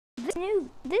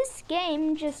This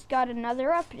game just got another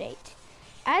update.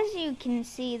 As you can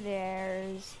see,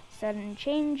 there's sudden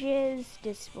changes,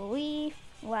 disbelief,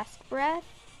 last breath,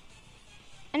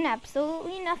 and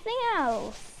absolutely nothing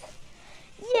else.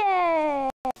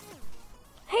 Yay!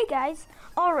 Hey guys,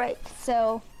 alright,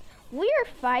 so we're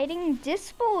fighting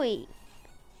disbelief.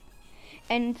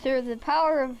 And through the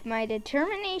power of my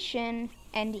determination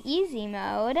and easy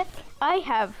mode, I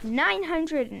have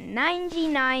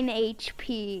 999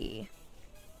 HP.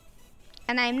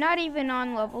 And I'm not even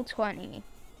on level 20.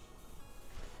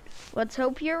 Let's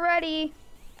hope you're ready.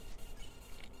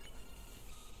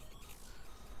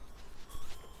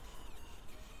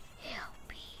 It'll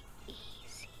be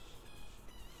easy.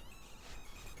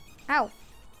 Ow,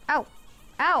 ow,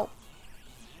 ow.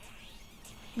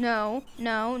 No,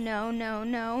 no, no, no,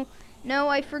 no. No,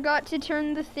 I forgot to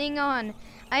turn the thing on.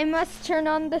 I must turn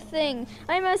on the thing.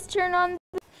 I must turn on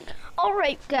the...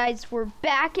 Alright guys, we're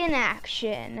back in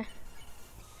action.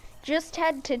 Just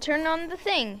had to turn on the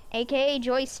thing, aka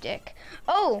joystick.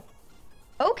 Oh,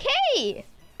 okay.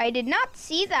 I did not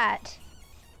see that.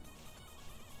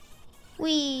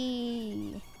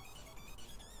 Whee.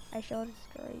 I shall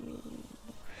destroy you.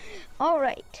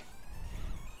 Alright.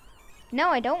 No,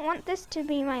 I don't want this to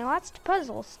be my last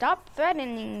puzzle. Stop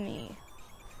threatening me.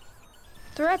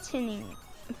 Threatening.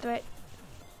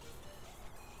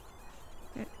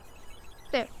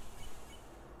 There.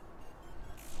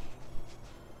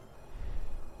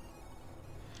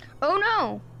 Oh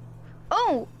no!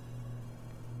 Oh!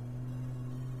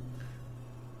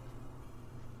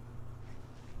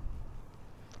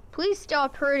 Please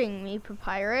stop hurting me,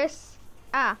 Papyrus.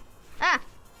 Ah! Ah!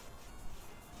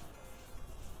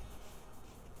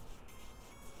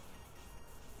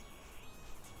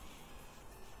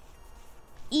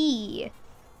 E.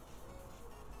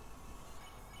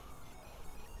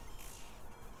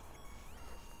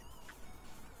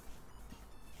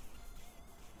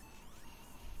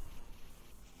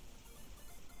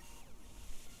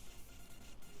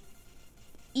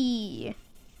 E.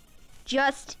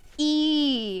 Just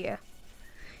E.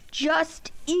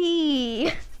 Just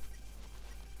E.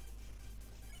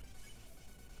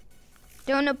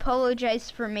 Don't apologize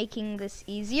for making this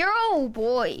easier. Oh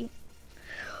boy.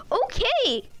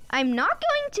 Okay, I'm not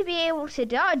going to be able to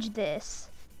dodge this.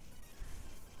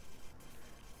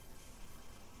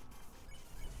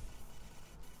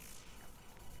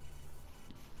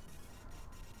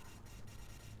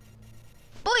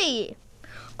 Boy!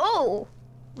 Oh,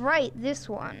 right, this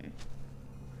one.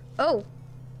 Oh.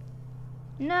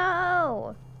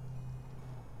 No.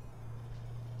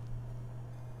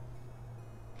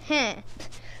 Heh.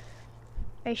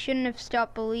 I shouldn't have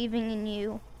stopped believing in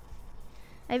you.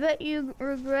 I bet you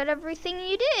regret everything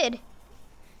you did.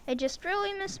 I just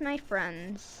really miss my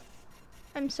friends.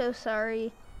 I'm so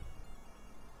sorry.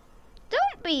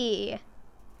 Don't be.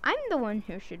 I'm the one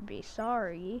who should be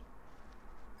sorry.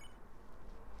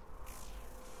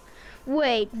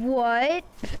 Wait, what?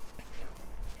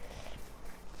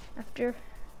 After...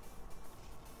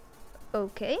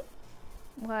 Okay.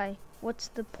 Why? What's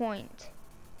the point?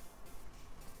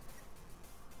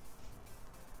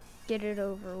 Get it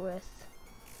over with.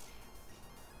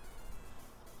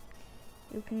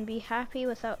 You can be happy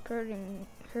without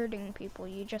hurting people.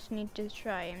 You just need to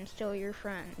try. I'm still your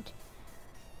friend.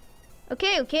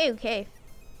 Okay, okay, okay.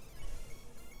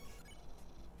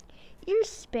 You're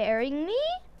sparing me?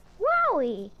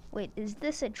 Wowie! Wait, is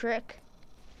this a trick?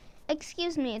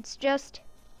 Excuse me, it's just...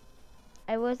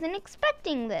 I wasn't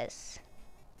expecting this.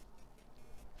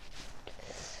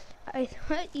 I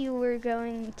thought you were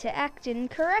going to act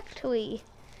incorrectly,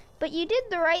 but you did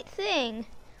the right thing.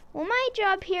 Well, my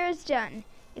job here is done.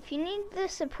 If you need the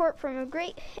support from a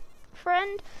great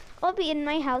friend, I'll be in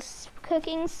my house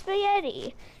cooking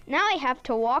spaghetti. Now I have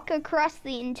to walk across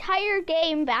the entire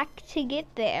game back to get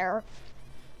there.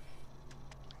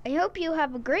 I hope you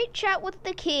have a great chat with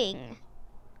the king.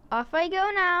 Off I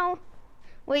go now.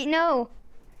 Wait, no.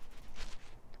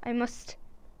 I must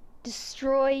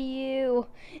destroy you.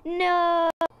 No.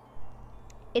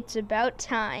 It's about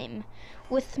time.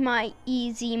 With my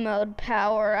easy mode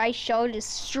power, I shall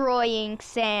destroy Ink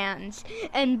Sands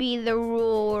and be the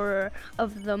ruler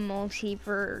of the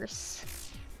multiverse.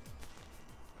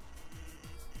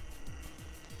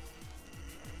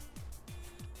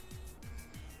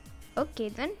 Okay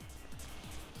then.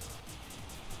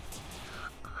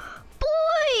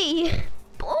 Boy!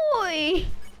 Boy!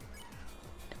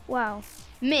 Wow.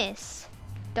 Miss. ...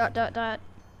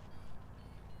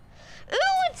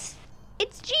 Ooh,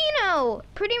 it's Gino!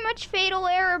 Pretty much fatal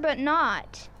error, but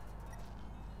not. ...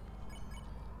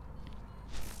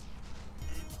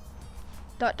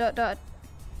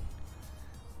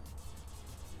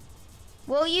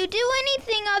 Will you do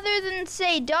anything other than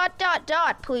say ...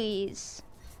 please? ...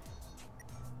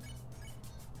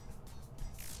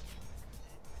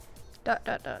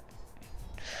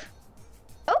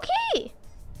 Okay.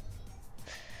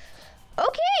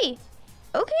 Okay.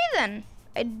 Okay then.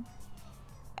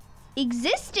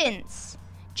 Existence.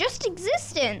 Just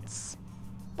existence.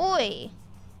 Boy.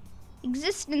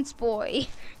 Existence boy.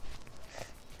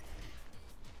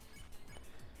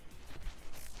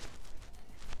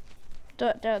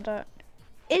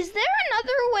 Is there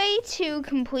another way to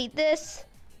complete this?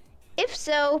 If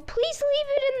so, please leave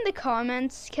it in the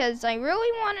comments, because I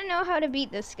really want to know how to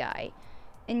beat this guy,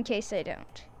 in case I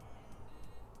don't.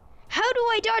 How do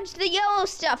I dodge the yellow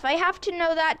stuff? I have to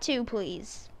know that too,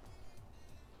 please.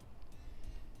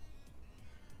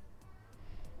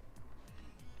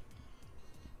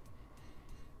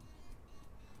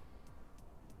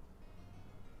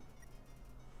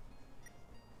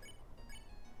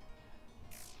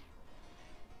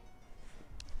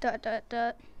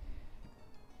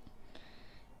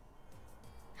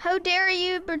 How dare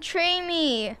you betray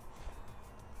me?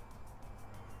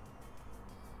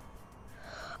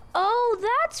 Oh,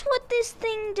 that's what this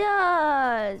thing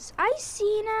does. I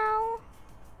see now.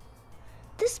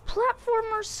 This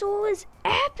platformer soul is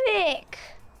epic.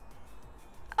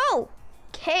 Oh,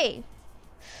 okay.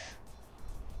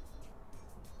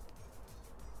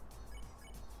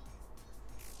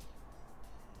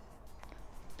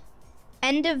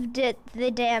 End of the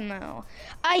demo.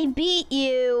 I beat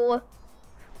you.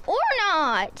 Or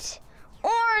not.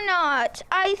 Or not.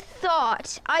 I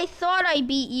thought I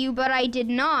beat you, but I did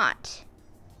not.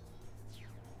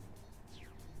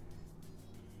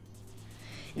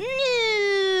 No.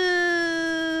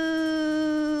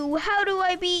 How do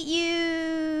I beat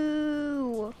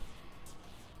you?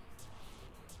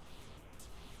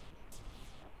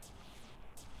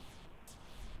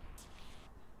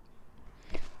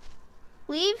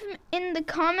 Leave in the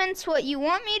comments what you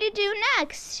want me to do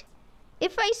next.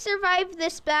 If I survive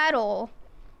this battle.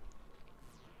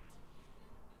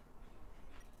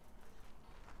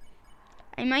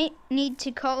 I might need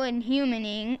to call in Human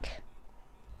Inc.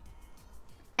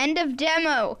 End of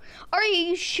demo. Are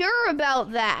you sure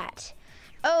about that?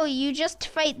 Oh, you just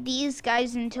fight these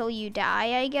guys until you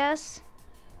die, I guess?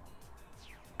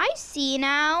 I see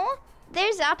now.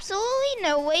 There's absolutely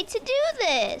no way to do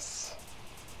this.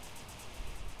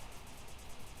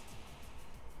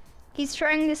 He's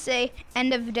trying to say,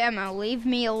 end of demo, leave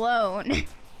me alone.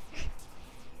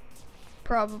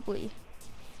 Probably.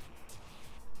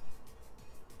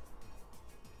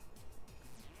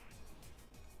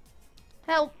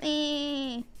 Help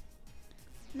me.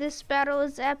 This battle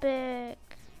is epic.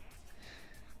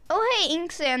 Oh hey,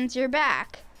 Ink Sands, you're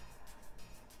back.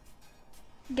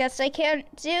 Guess I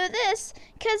can't do this,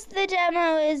 'cause the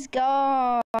demo is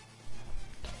gone.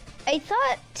 I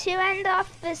thought to end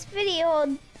off this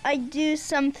video, I'd do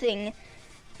something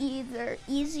either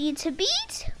easy to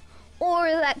beat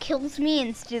or that kills me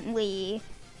instantly.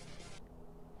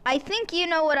 I think you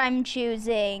know what I'm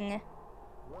choosing.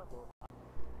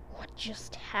 What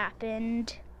just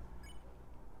happened?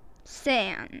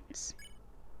 Sands.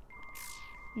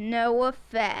 No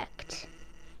effect.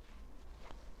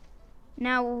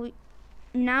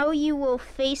 Now you will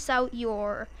face out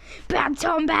your bad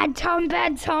Tom, bad Tom,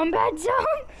 bad Tom, bad Tom.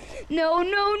 No,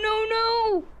 no, no,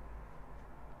 no.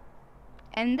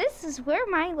 And this is where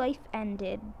my life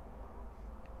ended.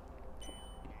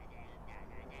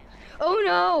 Oh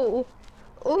no.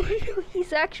 Oh no,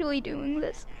 he's actually doing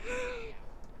this.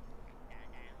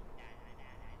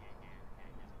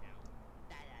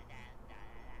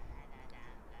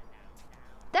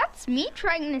 That's me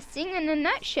trying to sing in a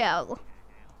nutshell.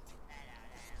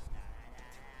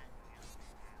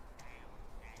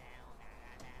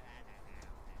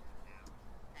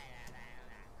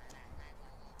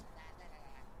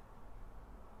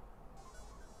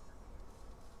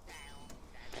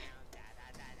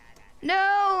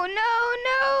 No, no,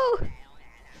 no!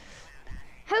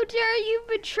 How dare you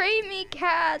betray me,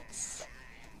 cats?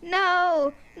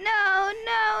 No, no,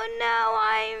 no,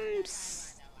 no,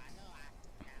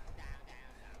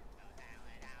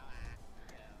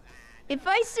 If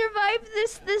I survive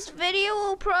this video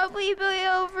will probably be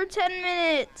over 10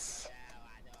 minutes.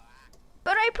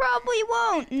 But I probably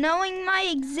won't, knowing my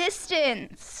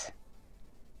existence.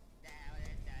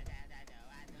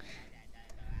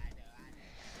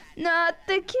 Not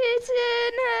the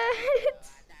kitten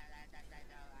heads.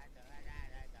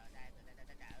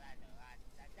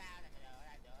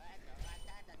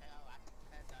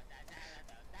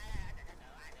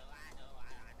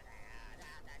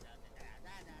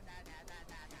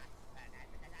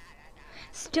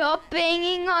 Stop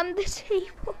banging on the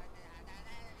table.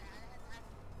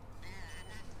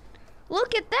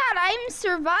 Look at that, I'm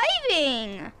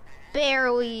surviving.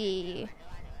 Barely.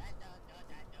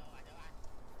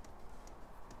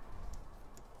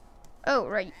 Oh,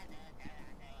 right.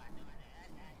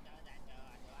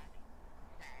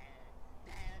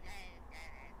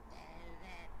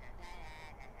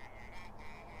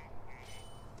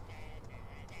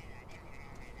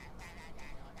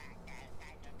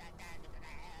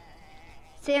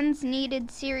 Sans needed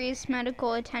serious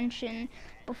medical attention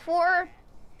before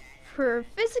for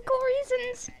physical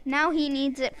reasons. Now he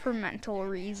needs it for mental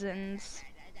reasons.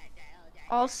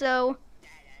 Also,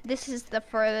 this is the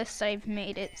furthest I've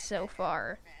made it so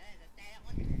far,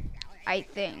 I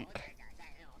think.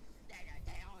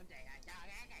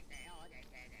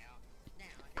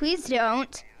 Please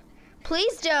don't.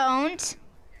 Please don't.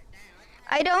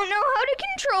 I don't know how to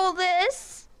control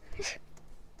this.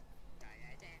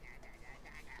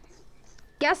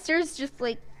 Gaster's just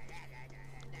like,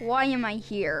 why am I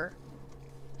here?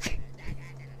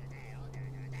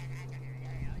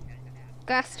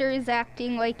 Gaster is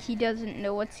acting like he doesn't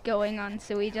know what's going on,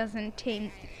 so he doesn't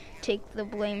take the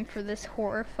blame for this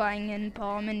horrifying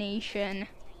abomination.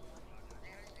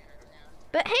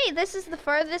 But hey, this is the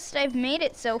farthest I've made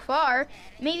it so far.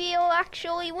 Maybe he'll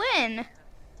actually win.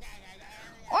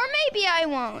 Or maybe I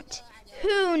won't.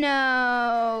 Who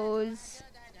knows?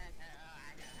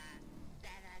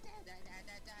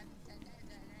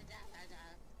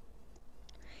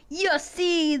 You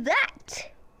see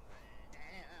that?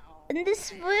 And this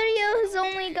video has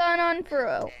only gone on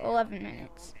for 11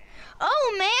 minutes.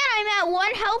 Oh man, I'm at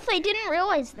 1 health. I didn't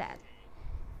realize that.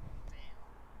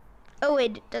 Oh,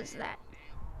 it does that.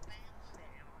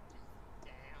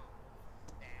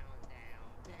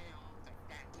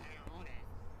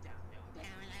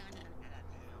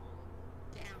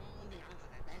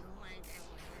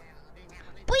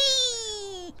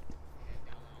 Whee!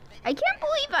 I can't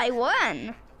believe I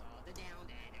won.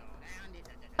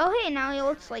 Oh hey, now he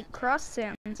looks like Cross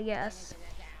Sans, I guess.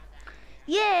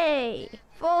 Yay!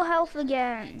 Full health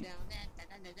again.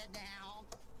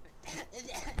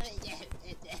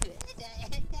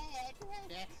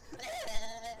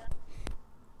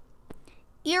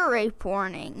 Ear rape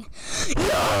warning.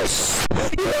 Yes!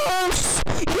 Yes!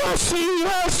 Yes!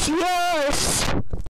 Yes! Yes!